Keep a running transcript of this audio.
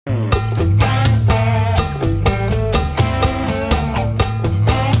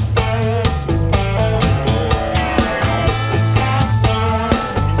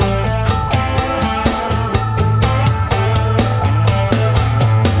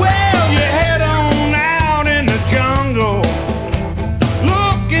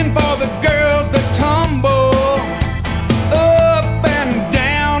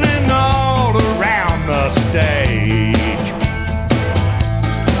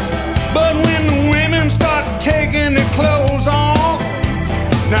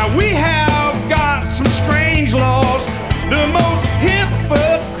Now we have got some strange laws, the most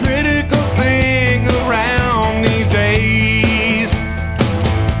hypocritical thing around these days.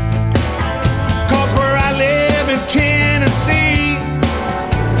 'Cause where I live in Tennessee,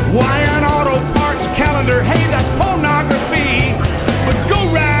 why an auto parts calendar, hey, that's pornography. But go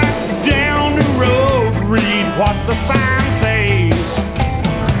right down the road, read what the sign says.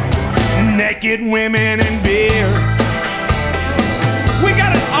 Naked women and beer.